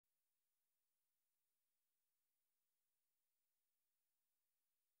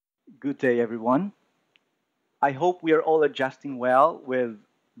Good day, everyone. I hope we are all adjusting well with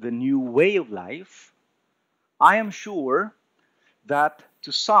the new way of life. I am sure that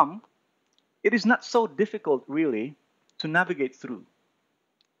to some, it is not so difficult, really, to navigate through.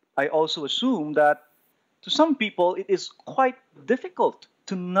 I also assume that to some people, it is quite difficult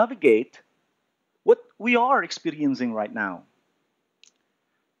to navigate what we are experiencing right now.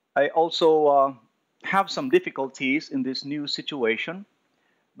 I also have some difficulties in this new situation.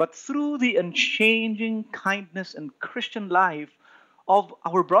 But through the unchanging kindness and Christian life of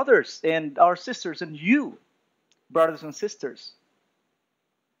our brothers and our sisters, and you, brothers and sisters,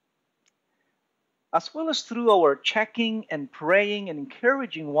 as well as through our checking and praying and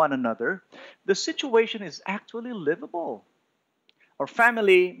encouraging one another, the situation is actually livable. Our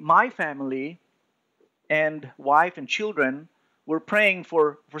family, my family, and wife and children, we're praying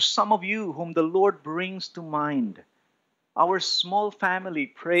for some of you whom the Lord brings to mind. Our small family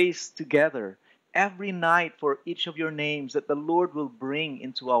prays together every night for each of your names that the Lord will bring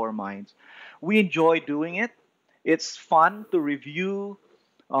into our minds. We enjoy doing it. It's fun to review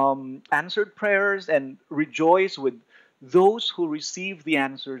answered prayers and rejoice with those who receive the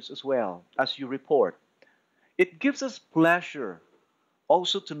answers as well as you report. It gives us pleasure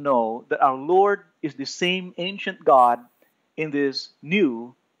also to know that our Lord is the same ancient God in this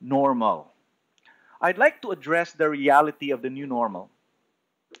new normal. I'd like to address the reality of the new normal.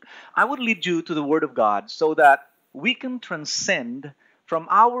 I would lead you to the Word of God so that we can transcend from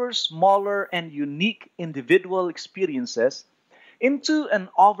our smaller and unique individual experiences into an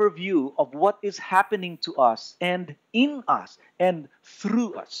overview of what is happening to us and in us and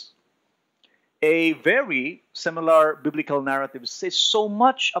through us. A very similar biblical narrative says so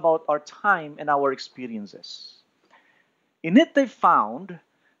much about our time and our experiences. In it, they found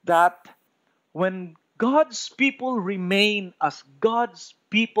that when God's people remain as God's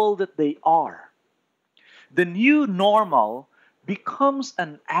people that they are, the new normal becomes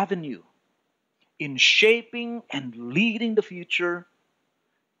an avenue in shaping and leading the future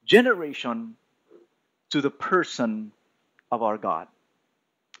generation to the person of our God.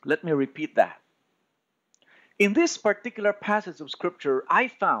 Let me repeat that. In this particular passage of Scripture, I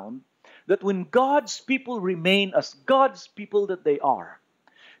found that when God's people remain as God's people that they are,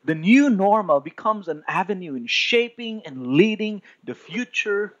 the new normal becomes an avenue in shaping and leading the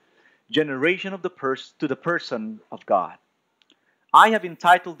future generation of to the person of God. I have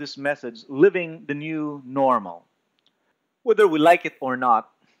entitled this message, Living the New Normal. Whether we like it or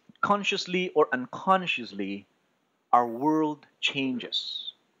not, consciously or unconsciously, our world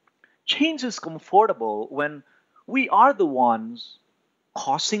changes. Change is comfortable when we are the ones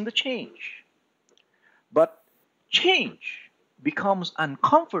causing the change. But change becomes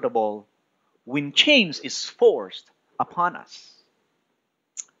uncomfortable when change is forced upon us.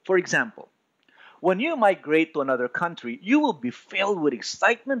 For example, when you migrate to another country, you will be filled with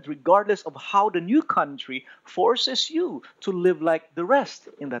excitement regardless of how the new country forces you to live like the rest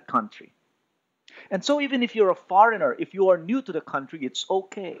in that country. And so, even if you're a foreigner, if you are new to the country, it's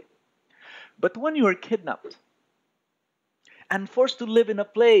okay. But when you are kidnapped and forced to live in a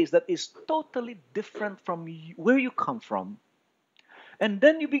place that is totally different from where you come from, and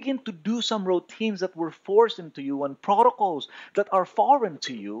then you begin to do some routines that were forced into you and protocols that are foreign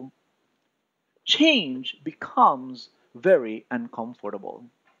to you, change becomes very uncomfortable.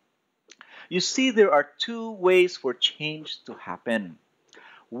 You see, there are two ways for change to happen.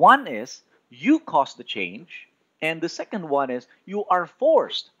 One is you cause the change, and the second one is you are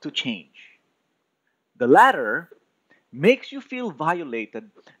forced to change. The latter makes you feel violated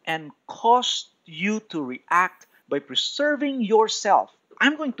and cause you to react by preserving yourself.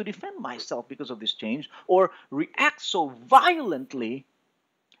 I'm going to defend myself because of this change, or react so violently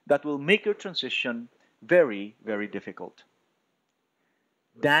that will make your transition very, very difficult.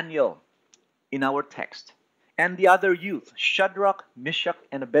 Daniel, in our text, and the other youth, Shadrach, Meshach,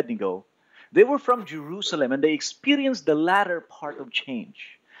 and Abednego, they were from Jerusalem and they experienced the latter part of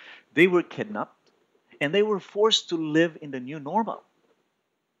change. They were kidnapped and they were forced to live in the new normal,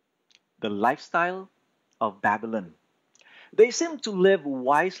 the lifestyle of Babylon. They seem to live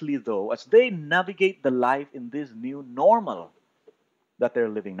wisely, though, as they navigate the life in this new normal that they're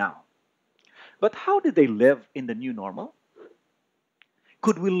living now. But how did they live in the new normal?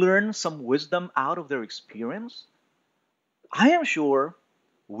 Could we learn some wisdom out of their experience? I am sure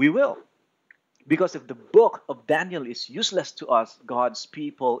we will. Because if the book of Daniel is useless to us, God's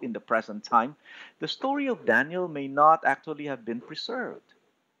people in the present time, the story of Daniel may not actually have been preserved.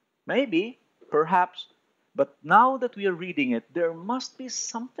 Maybe, perhaps, but now that we are reading it, there must be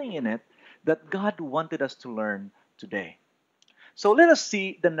something in it that God wanted us to learn today. So let us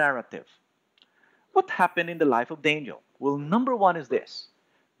see the narrative. What happened in the life of Daniel? Well, number one is this,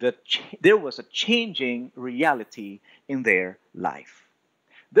 that there was a changing reality in their life.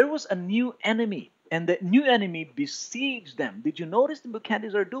 There was a new enemy, and the new enemy besieged them. Did you notice the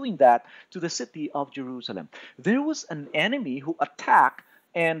Nebuchadnezzar doing that to the city of Jerusalem? There was an enemy who attacked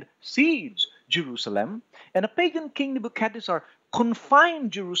and sieged Jerusalem, and a pagan king Nebuchadnezzar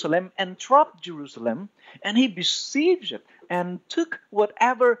confined Jerusalem and trapped Jerusalem, and he besieged it and took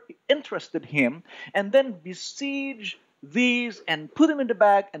whatever interested him, and then besieged these and put them in the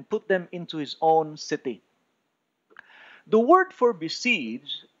bag and put them into his own city. The word for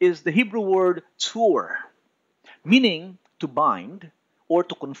besiege is the Hebrew word tur, meaning to bind, or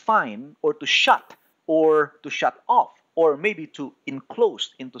to confine, or to shut off, or maybe to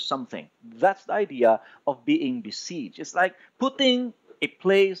enclose into something. That's the idea of being besieged. It's like putting a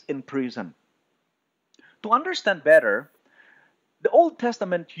place in prison. To understand better, the Old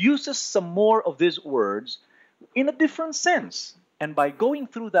Testament uses some more of these words in a different sense. And by going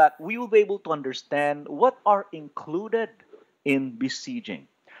through that, we will be able to understand what are included in besieging.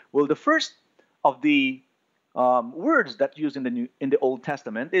 Well, the first of the words that used in the Old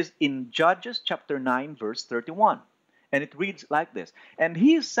Testament is in Judges chapter 9, verse 31. And it reads like this: And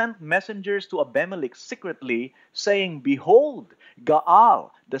he sent messengers to Abimelech secretly, saying, Behold,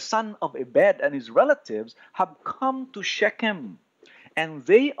 Gaal, the son of Ebed, and his relatives have come to Shechem, and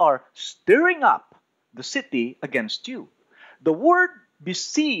they are stirring up the city against you. The word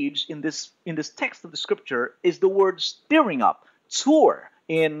besiege in this text of the scripture is the word stirring up, tur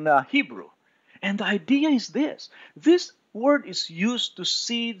in Hebrew. And the idea is this. This word is used to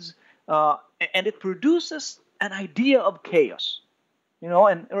siege, and it produces an idea of chaos.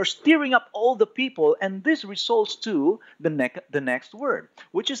 And or stirring up all the people, and this results to the next word,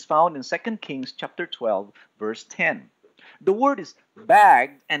 which is found in 2 Kings chapter 12, verse 10. The word is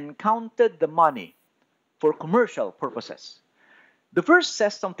bagged and counted the money for commercial purposes. The verse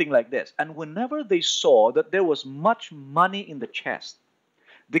says something like this: And whenever they saw that there was much money in the chest,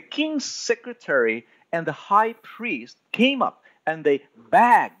 the king's secretary and the high priest came up, and they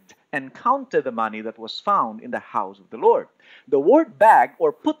bagged and counted the money that was found in the house of the Lord. The word bag,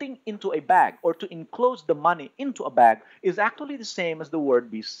 or putting into a bag, or to enclose the money into a bag, is actually the same as the word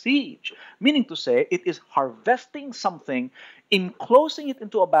besiege, meaning to say it is harvesting something, enclosing it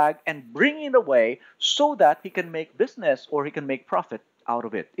into a bag, and bringing it away so that he can make business or he can make profit out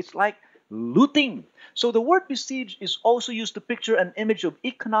of it. It's like looting. So the word besiege is also used to picture an image of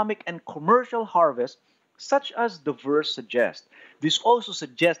economic and commercial harvest, such as the verse suggests. This also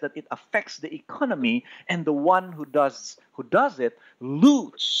suggests that it affects the economy, and the one who does it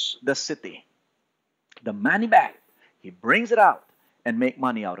loots the city. The money bag, he brings it out and make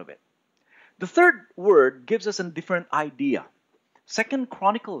money out of it. The third word gives us a different idea. 2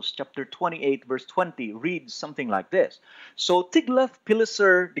 Chronicles chapter 28 verse 20 reads something like this: So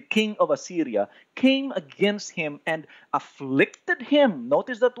Tiglath-Pileser, the king of Assyria, came against him and afflicted him.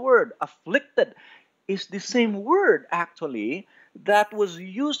 Notice that word, afflicted, is the same word actually that was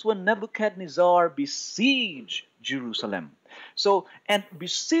used when Nebuchadnezzar besieged Jerusalem. So, and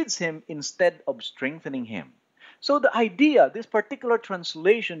besieged him instead of strengthening him. So the idea, this particular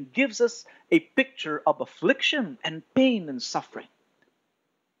translation gives us a picture of affliction and pain and suffering.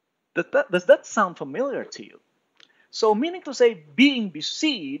 Does that sound familiar to you? So meaning to say, being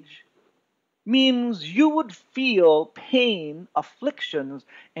besieged means you would feel pain, afflictions,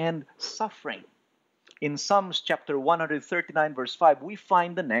 and suffering. In Psalms chapter 139 verse 5, we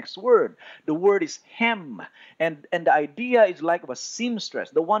find the next word. The word is hem. And the idea is like of a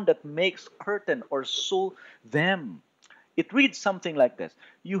seamstress, the one that makes curtain or sew them. It reads something like this: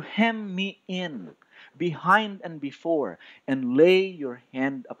 You hem me in, behind and before, and lay your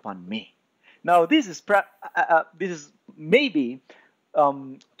hand upon me. Now this is maybe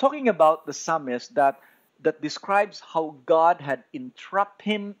talking about the psalmist that describes how God had entrapped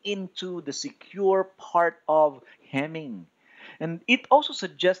him into the secure part of hemming. And it also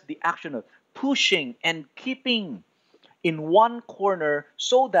suggests the action of pushing and keeping in one corner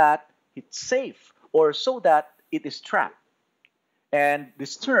so that it's safe, or so that it is trapped. And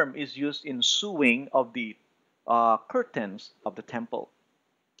this term is used in sewing of the curtains of the temple.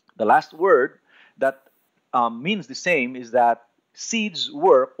 The last word that means the same is that siege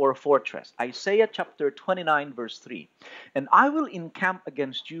work or fortress. Isaiah chapter 29, verse 3. And I will encamp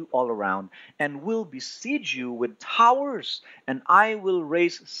against you all around, and will besiege you with towers, and I will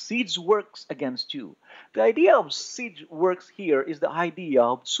raise siege works against you. The idea of siege works here is the idea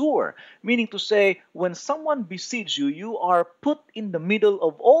of Sur, meaning to say, when someone besieges you, you are put in the middle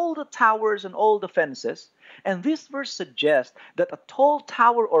of all the towers and all the fences. And this verse suggests that a tall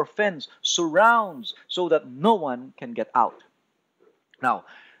tower or fence surrounds so that no one can get out. Now,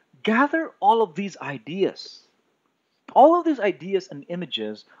 gather all of these ideas. All of these ideas and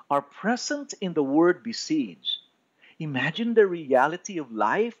images are present in the word besiege. Imagine the reality of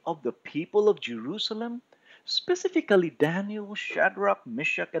life of the people of Jerusalem, specifically Daniel, Shadrach,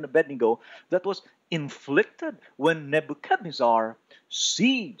 Meshach, and Abednego, that was inflicted when Nebuchadnezzar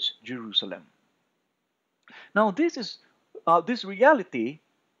sieged Jerusalem. Now, this reality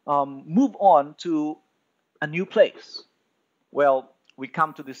move on to a new place. Well, we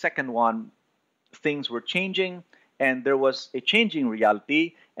come to the second one. Things were changing, and there was a changing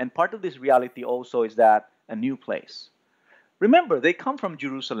reality. And part of this reality also is that a new place. Remember, they come from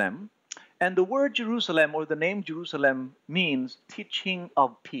Jerusalem, and the word Jerusalem or the name Jerusalem means teaching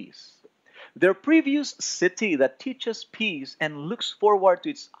of peace. Their previous city that teaches peace and looks forward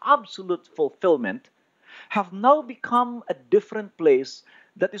to its absolute fulfillment have now become a different place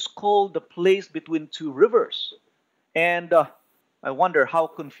that is called the place between two rivers. And I wonder how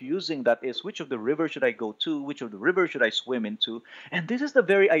confusing that is. Which of the rivers should I go to? Which of the rivers should I swim into? And this is the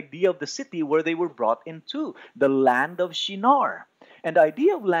very idea of the city where they were brought into, the land of Shinar. And the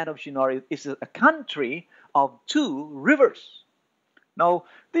idea of land of Shinar is a country of two rivers. Now,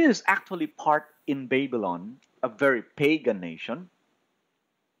 this is actually part in Babylon, a very pagan nation.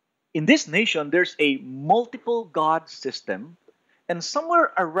 In this nation, there's a multiple god system, and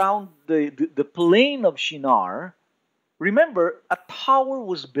somewhere around the plain of Shinar, remember, a tower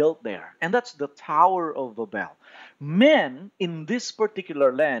was built there, and that's the Tower of Babel. Men in this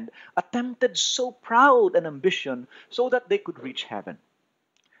particular land attempted so proud and ambition so that they could reach heaven.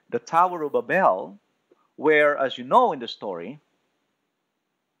 The Tower of Babel, where, as you know in the story,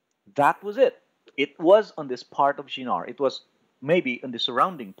 that was it. It was on this part of Shinar. It was maybe in the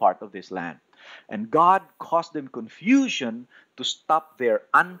surrounding part of this land. And God caused them confusion to stop their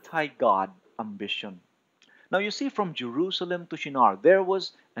anti-God ambition. Now you see, from Jerusalem to Shinar, there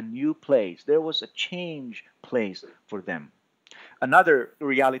was a new place. There was a change place for them. Another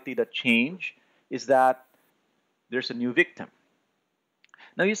reality that changed is that there's a new victim.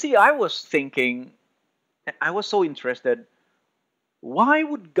 Now you see, I was thinking, I was so interested, why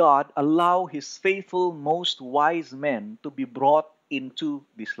would God allow his faithful, most wise men to be brought into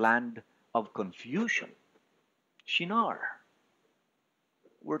this land of confusion? Shinar,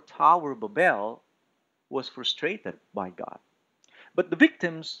 where Tower Babel was frustrated by God. But the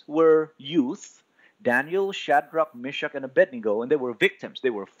victims were youth, Daniel, Shadrach, Meshach, and Abednego, and they were victims. They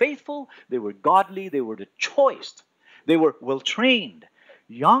were faithful, they were godly, they were the choice, they were well trained,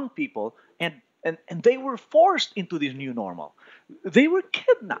 young people, and they were forced into this new normal. They were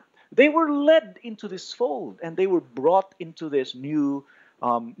kidnapped. They were led into this fold, and they were brought into this new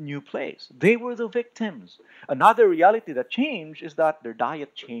place. They were the victims. Another reality that changed is that their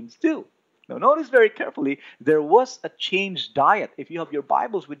diet changed too. Now, notice very carefully, there was a changed diet. If you have your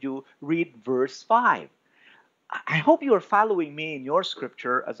Bibles with you, read verse 5. I hope you are following me in your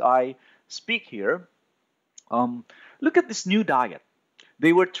scripture as I speak here. Look at this new diet.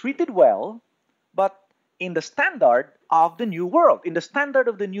 They were treated well, but in the standard of the new world, in the standard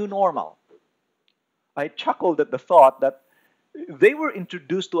of the new normal. I chuckled at the thought that they were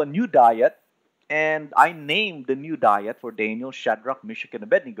introduced to a new diet, and I named the new diet for Daniel, Shadrach, Meshach, and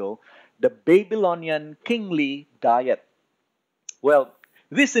Abednego the Babylonian kingly diet. Well,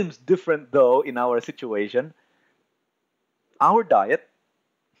 this seems different though in our situation. Our diet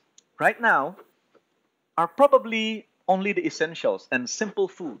right now are probably only the essentials and simple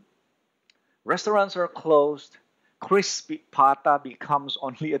food. Restaurants are closed. Crispy pata becomes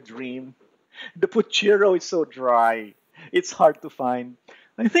only a dream. The puchero is so dry. It's hard to find.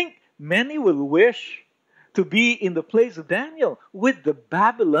 I think many will wish to be in the place of Daniel with the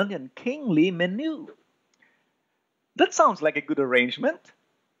Babylonian kingly menu. That sounds like a good arrangement.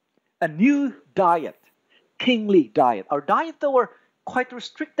 A new diet, kingly diet. Our diet, though, are quite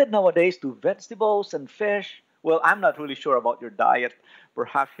restricted nowadays to vegetables and fish. Well, I'm not really sure about your diet.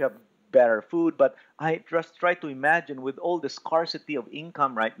 Perhaps you have better food, but I just try to imagine with all the scarcity of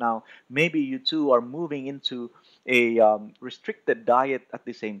income right now, maybe you too are moving into a restricted diet at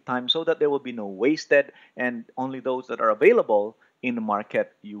the same time so that there will be no wasted and only those that are available in the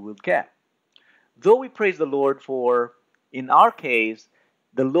market you will get. Though we praise the Lord for In our case,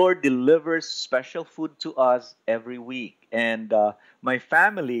 the Lord delivers special food to us every week. And my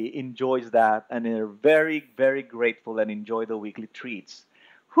family enjoys that and are very, very grateful and enjoy the weekly treats.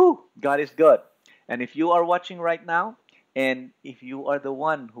 Whew, God is good. And if you are watching right now, and if you are the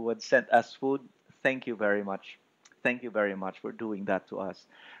one who had sent us food, thank you very much. Thank you very much for doing that to us.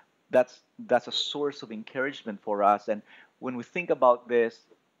 That's a source of encouragement for us. And when we think about this,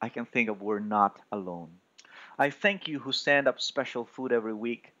 I can think of we're not alone. I thank you who send up special food every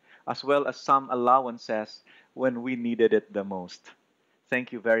week, as well as some allowances when we needed it the most.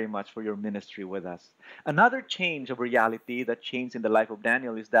 Thank you very much for your ministry with us. Another change of reality that changed in the life of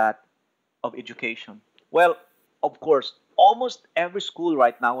Daniel is that of education. Well, of course, almost every school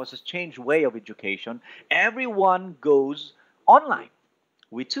right now has a changed way of education. Everyone goes online.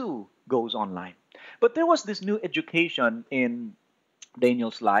 We too goes online. But there was this new education in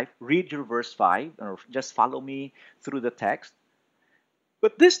Daniel's life. Read your verse 5, or just follow me through the text.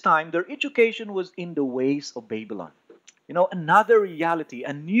 But this time, their education was in the ways of Babylon. Another reality,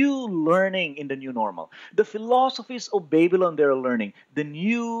 a new learning in the new normal. The philosophies of Babylon they're learning, the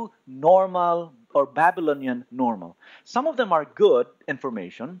new normal or Babylonian normal. Some of them are good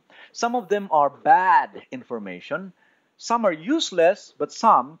information, some of them are bad information, some are useless, but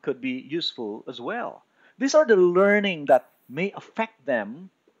some could be useful as well. These are the learning that may affect them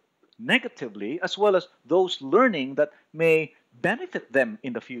negatively, as well as those learning that may benefit them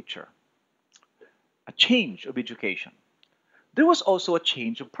in the future. A change of education. There was also a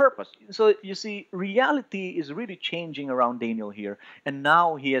change of purpose. So you see, reality is really changing around Daniel here, and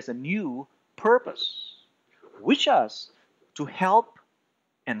now he has a new purpose, which is to help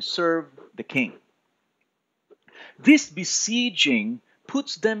and serve the king. This besieging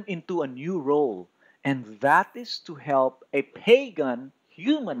puts them into a new role, and that is to help a pagan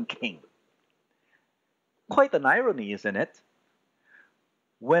human king. Quite an irony, isn't it?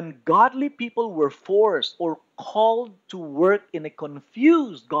 When godly people were forced or called to work in a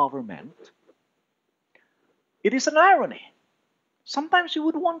confused government, it is an irony. Sometimes you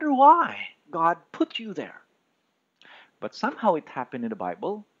would wonder why God put you there. But somehow it happened in the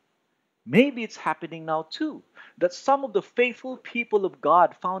Bible. Maybe it's happening now too. That some of the faithful people of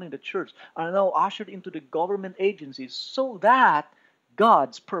God found in the church are now ushered into the government agencies so that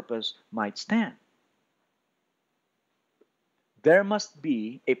God's purpose might stand. There must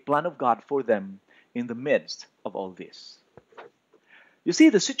be a plan of God for them in the midst of all this. You see,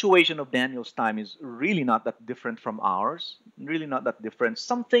 the situation of Daniel's time is really not that different from ours, really not that different.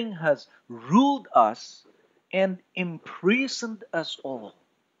 Something has ruled us and imprisoned us all.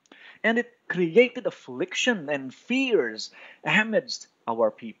 And it created affliction and fears amidst our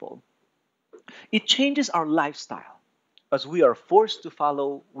people. It changes our lifestyle as we are forced to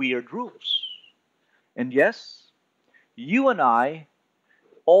follow weird rules. And yes, you and I,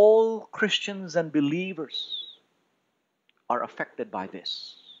 all Christians and believers, are affected by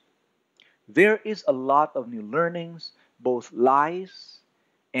this. There is a lot of new learnings, both lies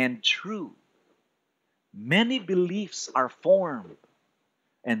and true. Many beliefs are formed,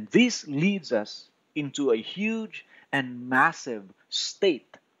 and this leads us into a huge and massive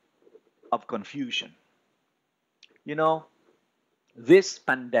state of confusion. You know, this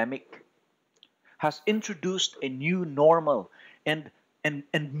pandemic has introduced a new normal, and and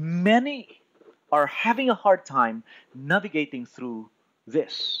many are having a hard time navigating through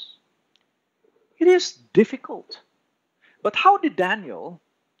this. It is difficult. But how did Daniel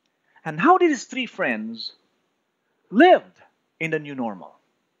and how did his three friends live in the new normal?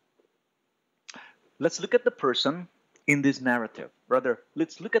 Let's look at the person in this narrative. Rather,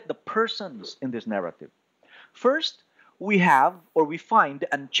 let's look at the persons in this narrative. First, we have or we find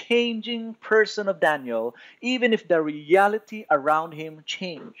the unchanging person of Daniel, even if the reality around him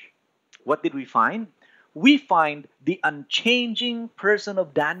change. What did we find? We find the unchanging person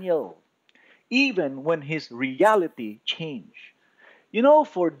of Daniel, even when his reality changed.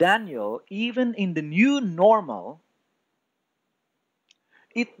 For Daniel, even in the new normal,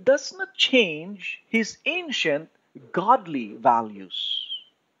 it does not change his ancient godly values.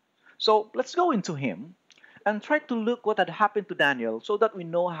 So let's go into him and try to look what had happened to Daniel so that we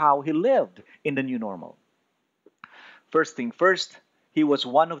know how he lived in the new normal. First thing first, he was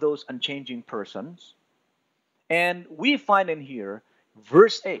one of those unchanging persons. And we find in here,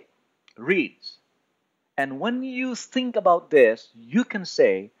 verse 8 reads, and when you think about this, you can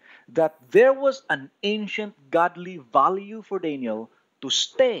say that there was an ancient godly value for Daniel to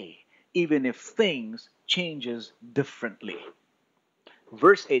stay even if things changes differently.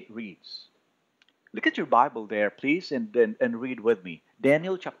 Verse 8 reads, Look at your Bible there, please, and read with me.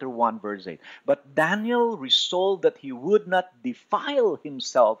 Daniel chapter 1, verse 8. But Daniel resolved that he would not defile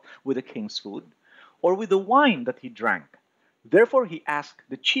himself with the king's food or with the wine that he drank. Therefore, he asked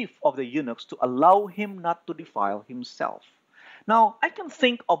the chief of the eunuchs to allow him not to defile himself. Now, I can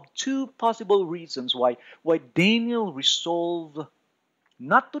think of two possible reasons why Daniel resolved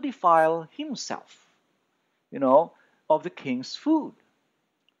not to defile himself, you know, of the king's food.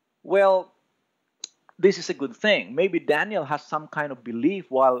 Well, this is a good thing. Maybe Daniel has some kind of belief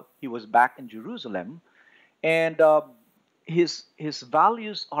while he was back in Jerusalem, and his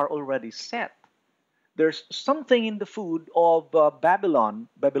values are already set. There's something in the food of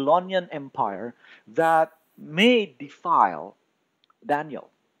Babylonian Empire, that may defile Daniel.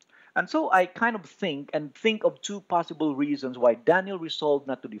 And so I kind of think of two possible reasons why Daniel resolved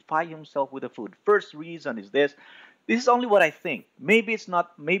not to defile himself with the food. First reason is this. This is only what I think. Maybe it's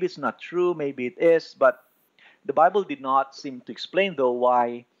not true, maybe it is, but the Bible did not seem to explain though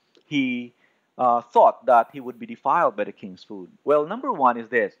why he thought that he would be defiled by the king's food. Well, number one is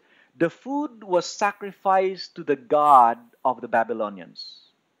this. The food was sacrificed to the god of the Babylonians.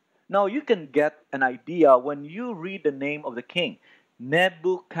 Now you can get an idea when you read the name of the king,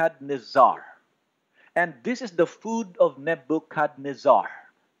 Nebuchadnezzar. And this is the food of Nebuchadnezzar.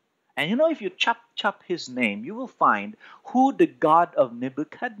 And you know, if you chop his name, you will find who the god of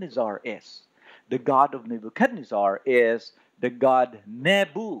Nebuchadnezzar is. The god of Nebuchadnezzar is the god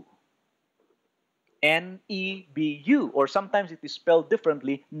Nebu. N-E-B-U. Or sometimes it is spelled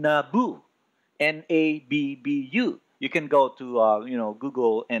differently, Nabu. N-A-B-B-U. You can go to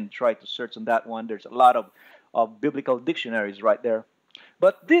Google and try to search on that one. There's a lot of biblical dictionaries right there.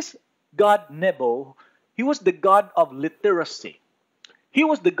 But this god Nebo, he was the god of literacy. He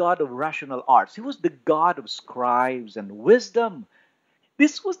was the god of rational arts. He was the god of scribes and wisdom.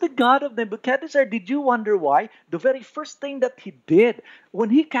 This was the god of Nebuchadnezzar. Did you wonder why? The very first thing that he did when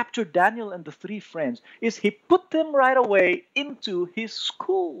he captured Daniel and the three friends is he put them right away into his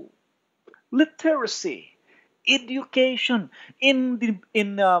school. Literacy, education. In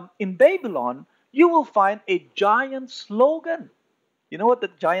Babylon, you will find a giant slogan. You know what the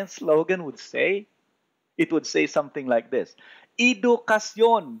giant slogan would say? It would say something like this.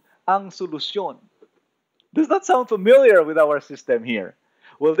 Edukasyon ang solusyon. Does that sound familiar with our system here?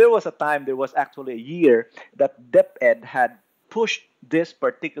 Well, there was actually a year that DepEd had pushed this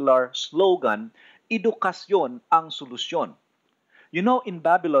particular slogan, Edukasyon ang solusyon. You know, in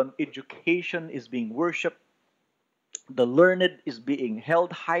Babylon, education is being worshipped, the learned is being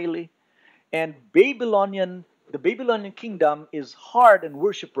held highly, and the Babylonian kingdom is hard on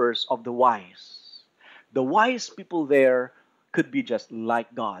worshippers of the wise. The wise people there could be just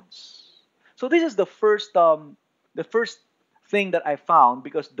like gods. So this is the first thing that I found,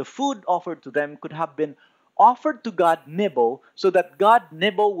 because the food offered to them could have been offered to God Nebo, so that God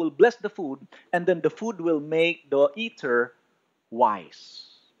Nebo will bless the food, and then the food will make the eater wise.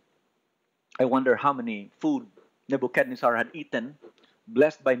 I wonder how many food Nebuchadnezzar had eaten,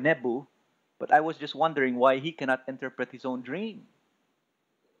 blessed by Nebu, but I was just wondering why he cannot interpret his own dream.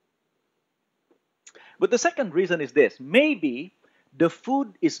 But the second reason is this. Maybe the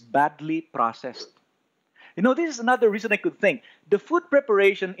food is badly processed. You know, this is another reason I could think. The food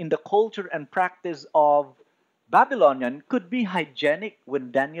preparation in the culture and practice of Babylonian could be hygienic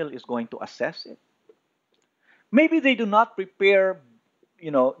when Daniel is going to assess it. Maybe they do not prepare,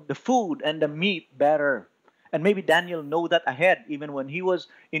 the food and the meat better. And maybe Daniel knew that ahead, even when he was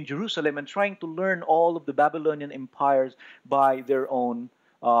in Jerusalem and trying to learn all of the Babylonian empires by their own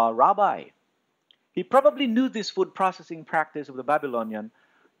rabbi. He probably knew this food processing practice of the Babylonian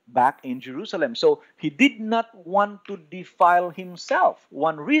back in Jerusalem. So he did not want to defile himself.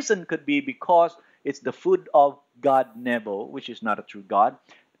 One reason could be because it's the food of God Nebo, which is not a true God.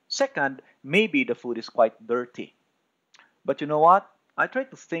 Second, maybe the food is quite dirty. But you know what? I try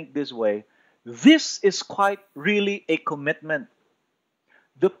to think this way. This is quite really a commitment.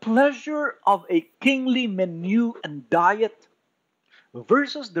 The pleasure of a kingly menu and diet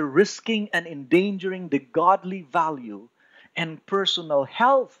versus the risking and endangering the godly value and personal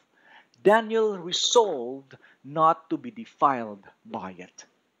health. Daniel resolved not to be defiled by it.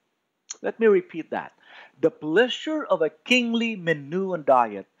 Let me repeat that. The pleasure of a kingly menu and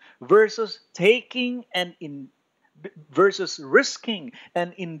diet versus versus risking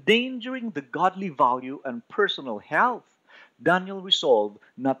and endangering the godly value and personal health. Daniel resolved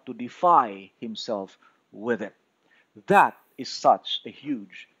not to defile himself with it. That is such a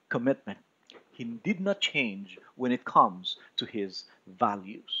huge commitment. He did not change when it comes to his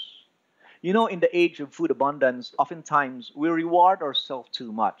values. You know, in the age of food abundance, oftentimes we reward ourselves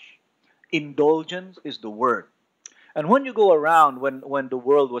too much. Indulgence is the word. And when you go around, when the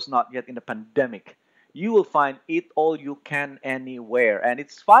world was not yet in a pandemic, you will find eat all you can anywhere. And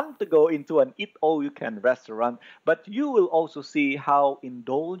it's fun to go into an eat all you can restaurant, but you will also see how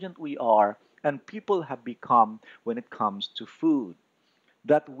indulgent we are and people have become when it comes to food.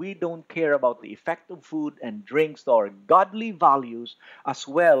 That we don't care about the effect of food and drinks to our godly values as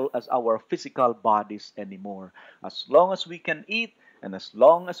well as our physical bodies anymore. As long as we can eat and as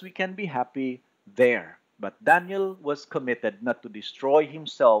long as we can be happy, there. But Daniel was committed not to destroy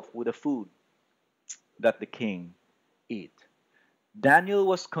himself with the food that the king ate. Daniel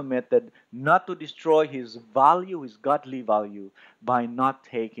was committed not to destroy his value, his godly value, by not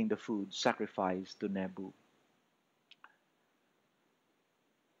taking the food sacrificed to Nebu.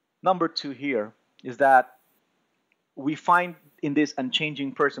 Number two here is that we find in this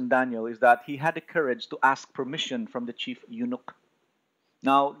unchanging person, Daniel, is that he had the courage to ask permission from the chief eunuch.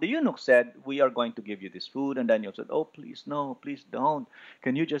 Now, the eunuch said, "We are going to give you this food." And Daniel said, "Oh, please, no, please don't.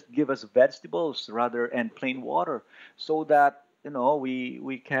 Can you just give us vegetables rather and plain water so that,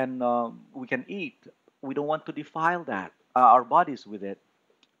 we can eat. We don't want to defile that, our bodies with it."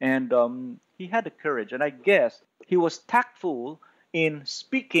 And he had the courage. And I guess he was tactful in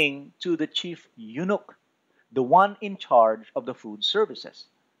speaking to the chief eunuch, the one in charge of the food services.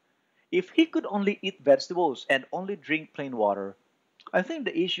 If he could only eat vegetables and only drink plain water, I think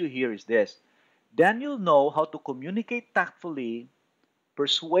the issue here is this. Daniel knows how to communicate tactfully,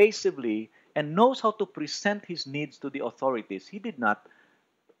 persuasively, and knows how to present his needs to the authorities. He did not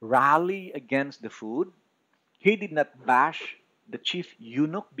rally against the food. He did not bash the chief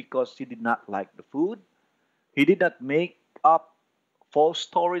eunuch because he did not like the food. He did not make up false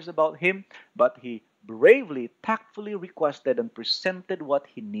stories about him, but he bravely, tactfully requested and presented what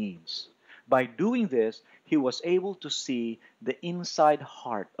he needs. By doing this, he was able to see the inside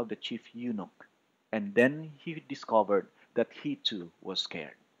heart of the chief eunuch. And then he discovered that he too was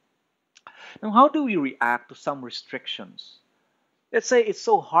scared. Now, how do we react to some restrictions? Let's say it's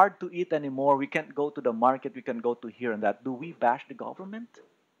so hard to eat anymore. We can't go to the market. We can go to here and that. Do we bash the government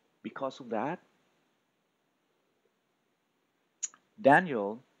because of that?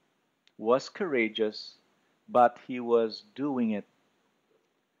 Daniel was courageous, but he was doing it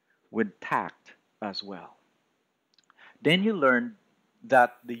with tact as well. Daniel learned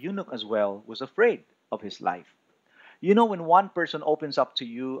that the eunuch as well was afraid of his life. You know, when one person opens up to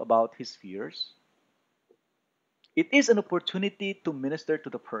you about his fears, it is an opportunity to minister to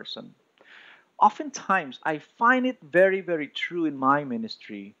the person. Oftentimes, I find it very, very true in my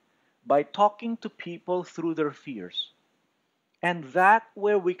ministry by talking to people through their fears. And that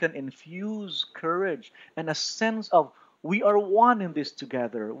where we can infuse courage and a sense of we are one in this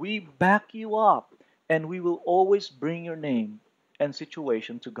together. We back you up and we will always bring your name and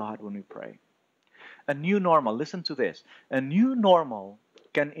situation to God when we pray. A new normal, listen to this. A new normal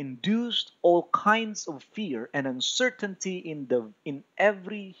can induce all kinds of fear and uncertainty in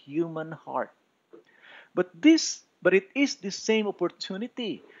every human heart. But it is the same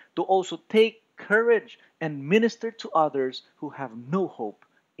opportunity to also take courage and minister to others who have no hope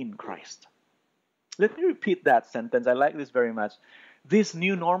in Christ. Let me repeat that sentence. I like this very much. This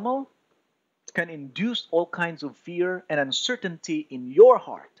new normal can induce all kinds of fear and uncertainty in your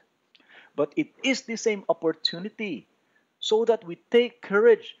heart. But it is the same opportunity so that we take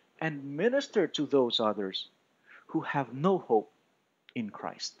courage and minister to those others who have no hope in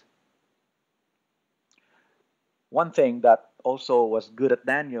Christ. One thing that also was good at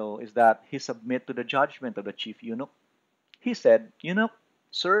Daniel is that he submitted to the judgment of the chief eunuch. He said, "Eunuch,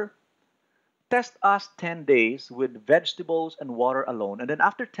 sir, test us 10 days with vegetables and water alone, and then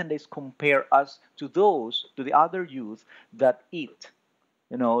after 10 days, compare us to the other youth that eat,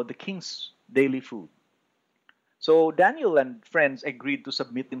 the king's daily food." So Daniel and friends agreed to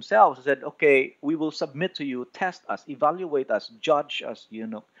submit themselves. They said, "Okay, we will submit to you, test us, evaluate us, judge us,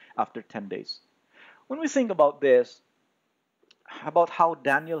 after 10 days. When we think about this, about how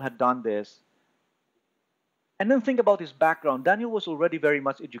Daniel had done this, and then think about his background. Daniel was already very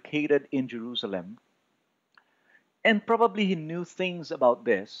much educated in Jerusalem, and probably he knew things about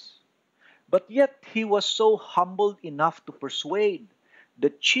this. But yet he was so humbled enough to persuade the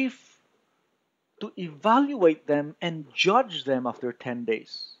chief to evaluate them and judge them after 10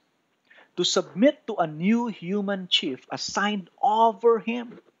 days, to submit to a new human chief assigned over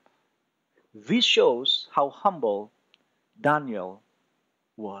him. This shows how humble Daniel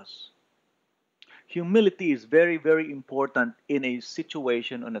was. Humility is very, very important in a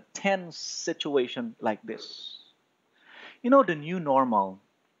situation, in a tense situation like this. The new normal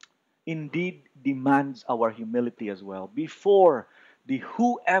indeed demands our humility as well. Before, the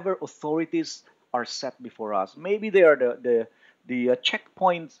whoever authorities are set before us. Maybe they are the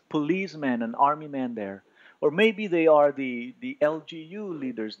checkpoint policemen and army men there, or maybe they are the LGU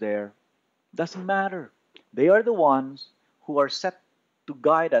leaders there. Doesn't matter. They are the ones who are set to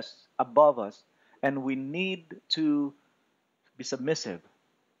guide us above us, and we need to be submissive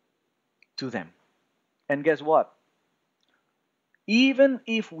to them. And guess what? Even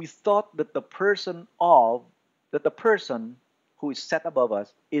if we thought that the person who is set above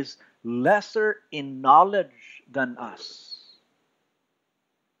us is lesser in knowledge than us.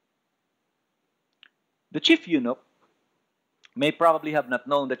 The chief eunuch may probably have not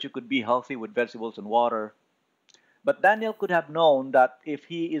known that you could be healthy with vegetables and water, but Daniel could have known that if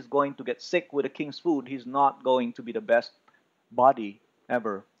he is going to get sick with the king's food, he's not going to be the best body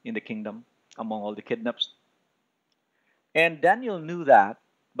ever in the kingdom among all the kidnaps. And Daniel knew that,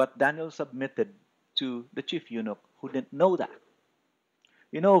 but Daniel submitted to the chief eunuch who didn't know that.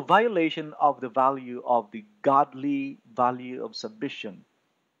 You know, violation of the value of the godly value of submission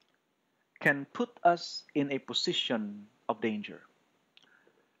can put us in a position of danger.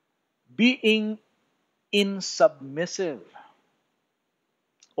 Being insubmissive,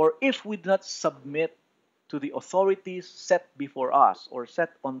 or if we do not submit to the authorities set before us or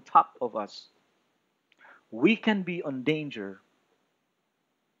set on top of us, we can be on danger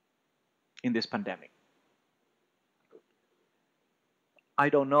in this pandemic. I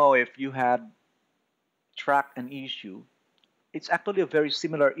don't know if you had tracked an issue. It's actually a very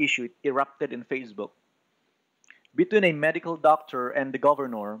similar issue. It erupted in Facebook between a medical doctor and the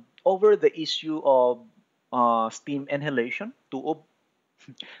governor over the issue of steam inhalation. Tuob.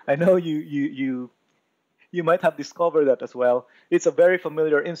 I know you might have discovered that as well. It's a very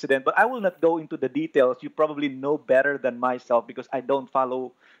familiar incident, but I will not go into the details. You probably know better than myself because I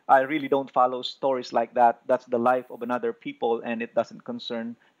really don't follow stories like that. That's the life of another people, and it doesn't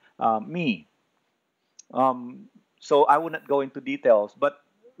concern me. Um, so I will not go into details, but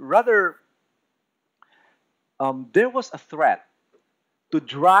rather, there was a threat to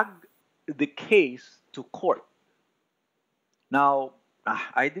drag the case to court. Now,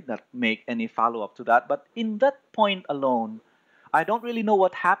 I did not make any follow up to that, but in that point alone, I don't really know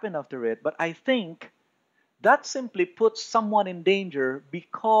what happened after it, but I think that simply puts someone in danger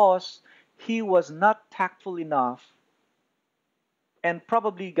because he was not tactful enough and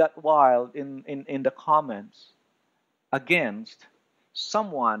probably got wild in the comments against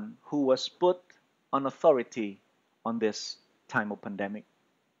someone who was put on authority on this time of pandemic.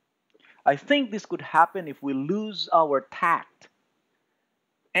 I think this could happen if we lose our tact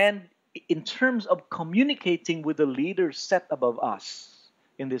and in terms of communicating with the leaders set above us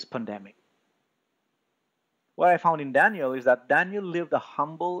in this pandemic. What I found in Daniel is that Daniel lived a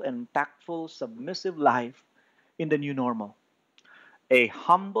humble and tactful, submissive life in the new normal. A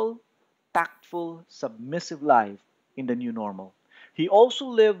humble, tactful, submissive life in the new normal. He also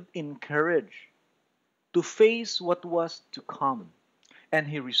lived in courage to face what was to come, and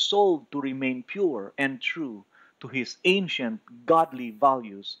he resolved to remain pure and true to his ancient godly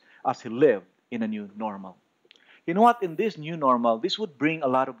values as he lived in a new normal. You know what? In this new normal, this would bring a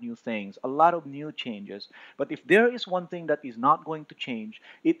lot of new things, a lot of new changes. But if there is one thing that is not going to change,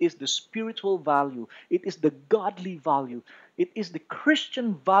 it is the spiritual value, it is the godly value, it is the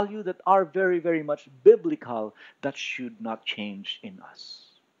Christian value that are very, very much biblical that should not change in us.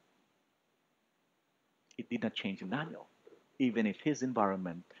 It did not change in Daniel, even if his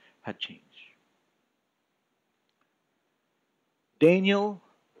environment had changed. Daniel,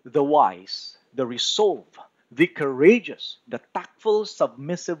 the wise, the resolved, the courageous, the tactful,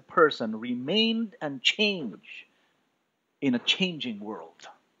 submissive person remained unchanged in a changing world.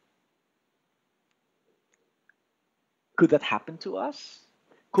 Could that happen to us?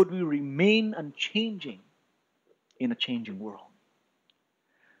 Could we remain unchanging in a changing world?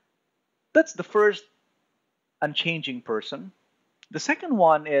 That's the first unchanging person. The second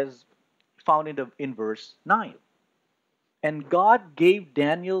one is found in verse 9. And God gave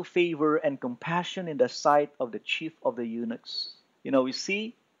Daniel favor and compassion in the sight of the chief of the eunuchs. You know, we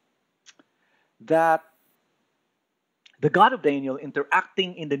see that the God of Daniel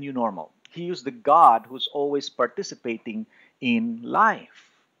interacting in the new normal. He is the God who's always participating in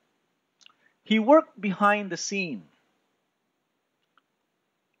life. He worked behind the scene.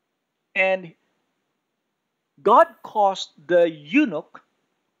 And God caused the eunuch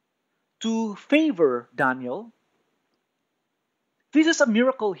to favor Daniel. This is a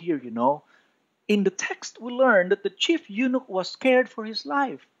miracle here, you know. In the text, we learn that the chief eunuch was scared for his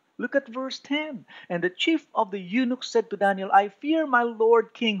life. Look at verse 10. And the chief of the eunuchs said to Daniel, I fear my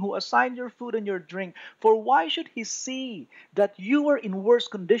lord king who assigned your food and your drink. For why should he see that you are in worse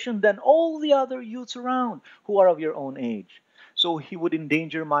condition than all the other youths around who are of your own age? So he would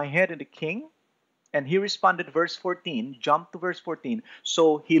endanger my head and the king? And he responded, verse 14, jump to verse 14.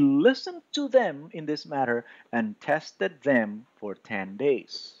 So he listened to them in this matter and tested them for 10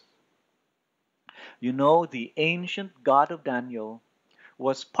 days. You know, the ancient God of Daniel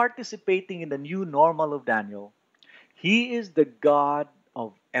was participating in the new normal of Daniel. He is the God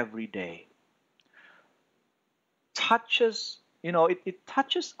of every day. Touches, it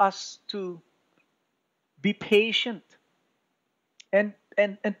touches us to be patient and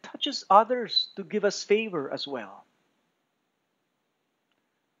touches others to give us favor as well.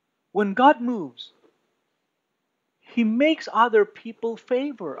 When God moves, He makes other people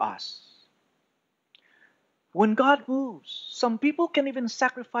favor us. When God moves, some people can even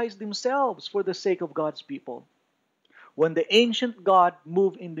sacrifice themselves for the sake of God's people. When the ancient God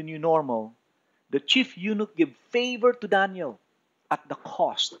moved in the new normal, the chief eunuch gave favor to Daniel at the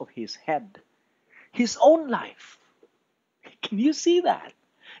cost of his head, his own life. Can you see that?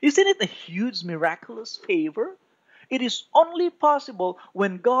 Isn't it a huge miraculous favor? It is only possible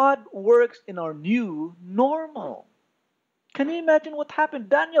when God works in our new normal. Can you imagine what happened?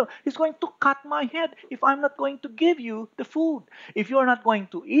 Daniel, he's going to cut my head if I'm not going to give you the food. If you're not going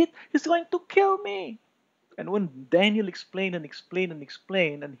to eat, he's going to kill me. And when Daniel explained and explained and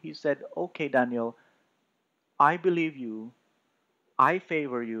explained, and he said, okay, Daniel, I believe you. I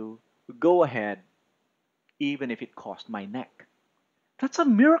favor you. Go ahead, even if it cost my neck. That's a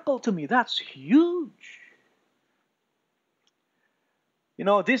miracle to me. That's huge. You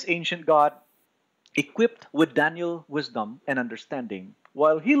know, this ancient God, equipped with Daniel wisdom and understanding,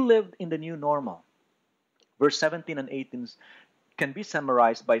 while he lived in the new normal. Verse 17 and 18 can be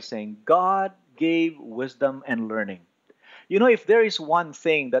summarized by saying, God gave wisdom and learning. You know, if there is one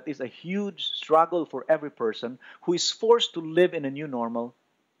thing that is a huge struggle for every person who is forced to live in a new normal,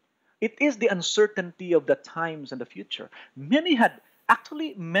 it is the uncertainty of the times and the future. Many had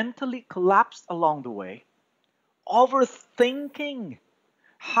actually mentally collapsed along the way, overthinking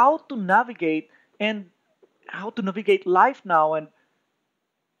how to navigate and how to navigate life now, and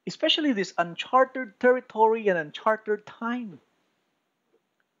especially this uncharted territory and uncharted time.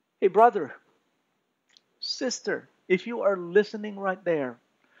 Hey, brother, sister, if you are listening right there,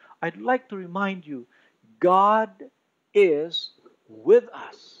 I'd like to remind you God is with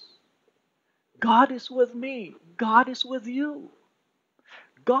us. God is with me. God is with you.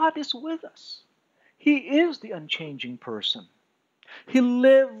 God is with us. He is the unchanging person. He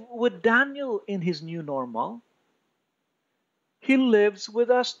lived with Daniel in his new normal. He lives with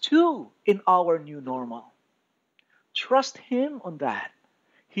us too in our new normal. Trust Him on that.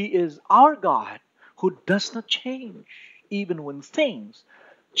 He is our God who does not change even when things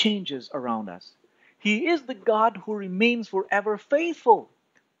changes around us. He is the God who remains forever faithful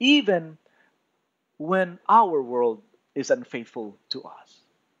even when our world is unfaithful to us.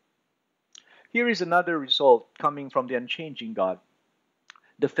 Here is another result coming from the unchanging God.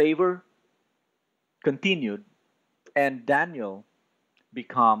 The favor continued and Daniel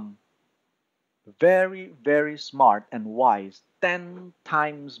become very, very smart and wise, 10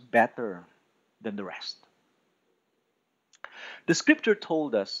 times better than the rest. The scripture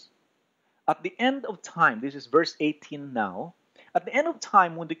told us at the end of time, this is verse 18 now, at the end of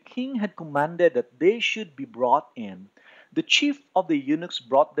time, when the king had commanded that they should be brought in, the chief of the eunuchs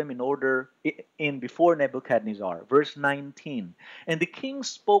brought them in order in before Nebuchadnezzar. Verse 19. And the king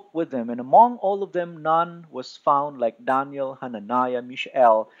spoke with them, and among all of them none was found like Daniel, Hananiah,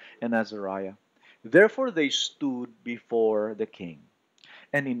 Mishael, and Azariah. Therefore they stood before the king.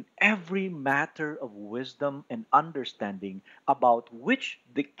 And in every matter of wisdom and understanding about which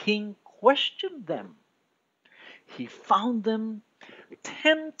the king questioned them, he found them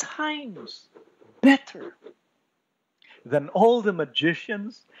 10 times better than all the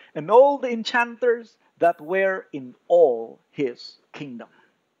magicians and all the enchanters that were in all his kingdom.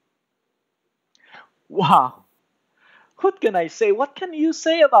 Wow! What can I say? What can you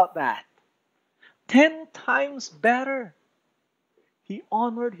say about that? 10 times better. He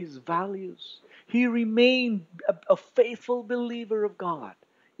honored his values. He remained a faithful believer of God,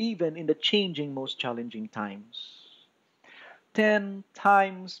 even in the changing, most challenging times. 10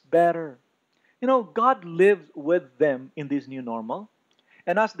 times better. You know, God lives with them in this new normal.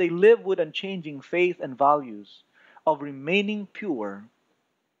 And as they live with unchanging faith and values of remaining pure,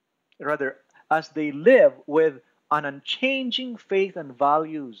 rather, as they live with an unchanging faith and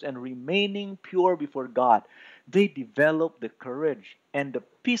values and remaining pure before God, They developed the courage and the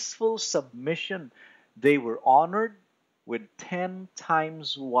peaceful submission. They were honored with 10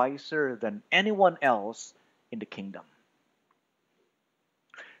 times wiser than anyone else in the kingdom.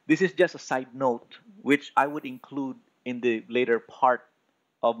 This is just a side note, which I would include in the later part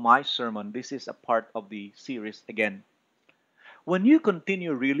of my sermon. This is a part of the series again. When you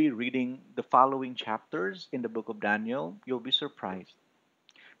continue really reading the following chapters in the book of Daniel, you'll be surprised.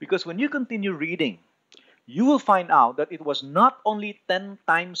 Because when you continue reading, you will find out that it was not only 10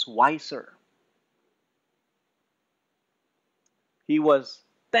 times wiser, he was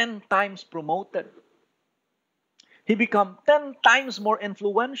 10 times promoted. He became 10 times more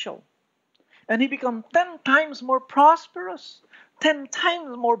influential. And he became 10 times more prosperous, 10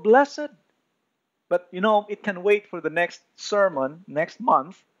 times more blessed. But it can wait for the next sermon next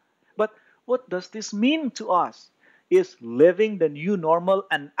month. But what does this mean to us? Is living the new normal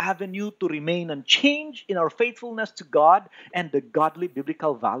an avenue to remain unchanged in our faithfulness to God and the godly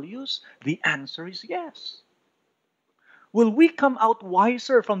biblical values? The answer is yes. Will we come out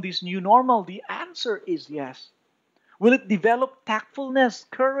wiser from this new normal? The answer is yes. Will it develop tactfulness,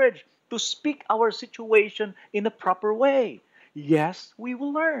 courage to speak our situation in a proper way? Yes, we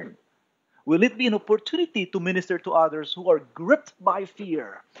will learn. Will it be an opportunity to minister to others who are gripped by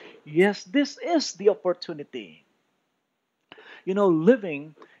fear? Yes, this is the opportunity.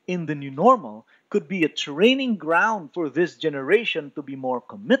 Living in the new normal could be a training ground for this generation to be more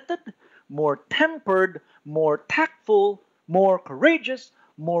committed, more tempered, more tactful, more courageous,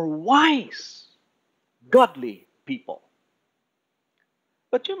 more wise, godly people.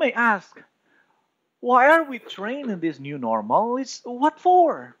 But you may ask, why are we trained in this new normal? It's what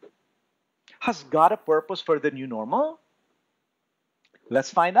for? Has God a purpose for the new normal?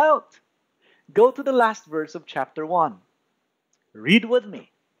 Let's find out. Go to the last verse of chapter 1. Read with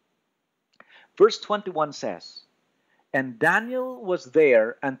me. Verse 21 says, "And Daniel was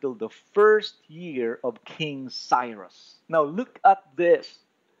there until the first year of King Cyrus." Now look at this.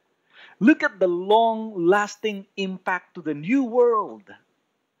 Look at the long-lasting impact to the new world.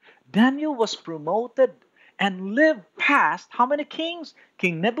 Daniel was promoted and lived past how many kings?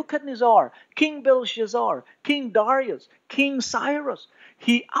 King Nebuchadnezzar, King Belshazzar, King Darius, King Cyrus.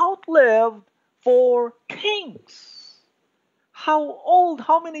 He outlived 4 kings.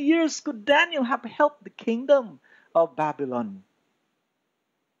 How many years could Daniel have helped the kingdom of Babylon?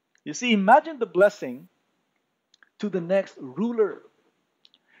 You see, imagine the blessing to the next ruler.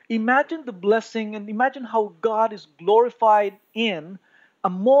 Imagine the blessing and imagine how God is glorified in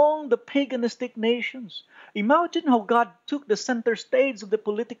among the paganistic nations. Imagine how God took the center stage of the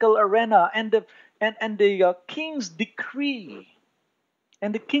political arena and the king's decree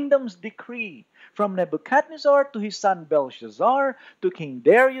and the kingdom's decree from Nebuchadnezzar to his son Belshazzar to King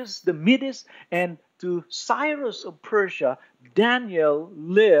Darius the Medes and to Cyrus of Persia. Daniel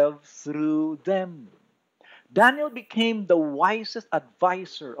lived through them. Daniel became the wisest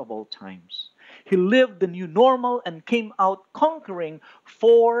advisor of all times. He lived the new normal and came out conquering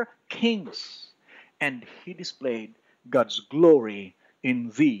 4 kings. And he displayed God's glory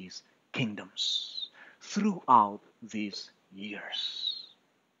in these kingdoms throughout these years.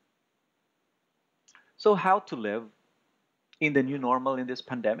 So, how to live in the new normal in this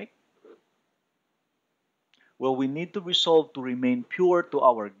pandemic? Well, we need to resolve to remain pure to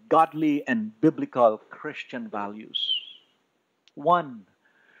our godly and biblical Christian values. 1.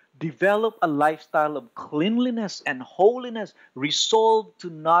 Develop a lifestyle of cleanliness and holiness, resolved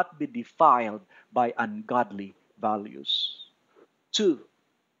to not be defiled by ungodly values. 2.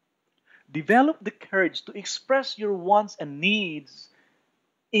 Develop the courage to express your wants and needs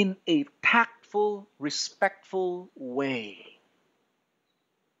in a tactful, respectful way.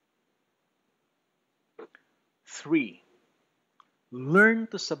 3. Learn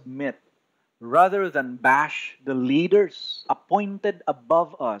to submit rather than bash the leaders appointed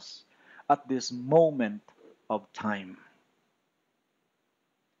above us at this moment of time.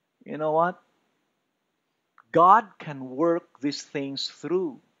 You know what? God can work these things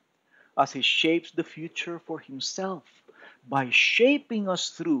through as He shapes the future for Himself by shaping us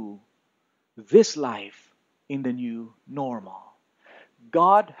through this life in the new normal.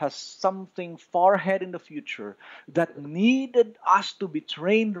 God has something far ahead in the future that needed us to be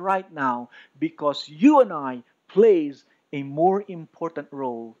trained right now because you and I plays a more important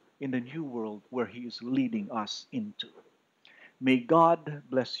role in the new world where He is leading us into. May God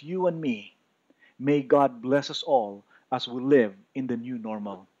bless you and me. May God bless us all as we live in the new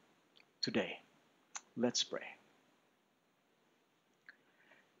normal today. Let's pray.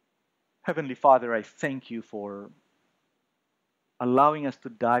 Heavenly Father, I thank you for allowing us to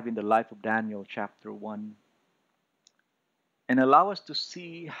dive in the life of Daniel chapter 1. and allow us to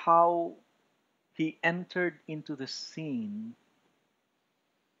see how he entered into the scene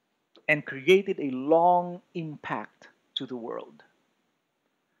and created a long impact to the world.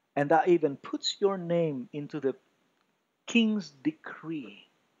 And that even puts your name into the king's decree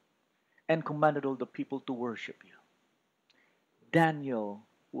and commanded all the people to worship you. Daniel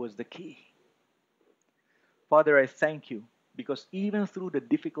was the key. Father, I thank you because even through the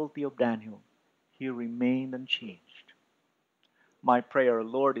difficulty of Daniel, he remained unchanged. My prayer,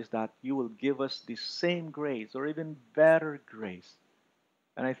 Lord, is that you will give us the same grace or even better grace.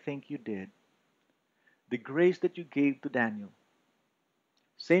 And I think you did. The grace that you gave to Daniel,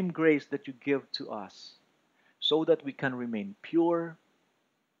 same grace that you give to us, so that we can remain pure,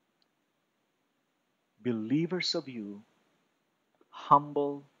 believers of you,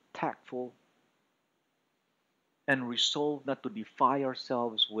 humble, tactful, and resolve not to defy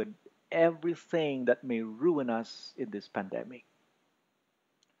ourselves with everything that may ruin us in this pandemic.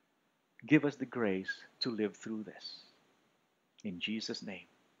 Give us the grace to live through this. In Jesus' name,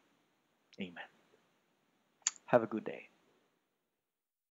 amen. Have a good day.